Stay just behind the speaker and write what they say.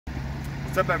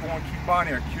What's up, everyone? Keep on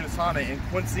here, Kunes in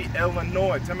Quincy,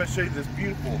 Illinois. Today I'm going to show you this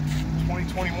beautiful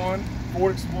 2021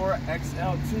 Ford Explorer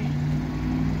XLT.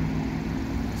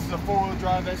 This is a four-wheel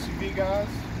drive SUV, guys.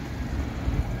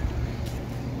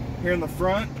 Here in the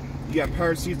front, you got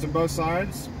power seats on both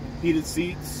sides, heated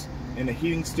seats, and a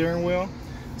heating steering wheel.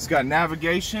 It's got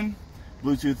navigation,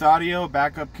 Bluetooth audio,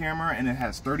 backup camera, and it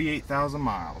has 38,000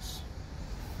 miles.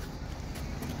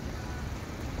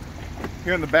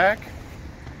 Here in the back,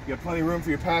 you got plenty of room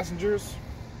for your passengers.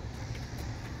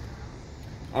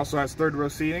 Also has third row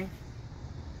seating.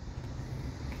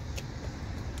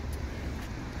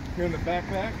 Here in the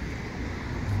backpack,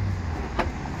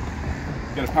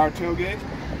 you got a power tailgate.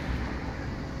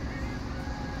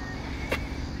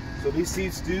 So these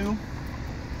seats do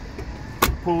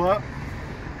pull up.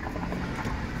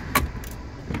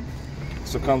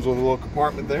 So it comes with a little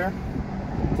compartment there.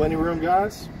 Plenty of room,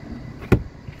 guys.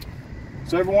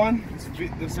 So everyone,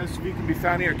 this SUV can be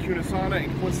found here at Kunes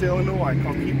in Quincy, Illinois.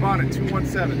 Call Keep On at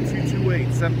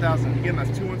 217-228-7000. Again,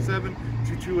 that's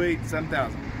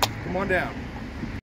 217-228-7000. Come on down.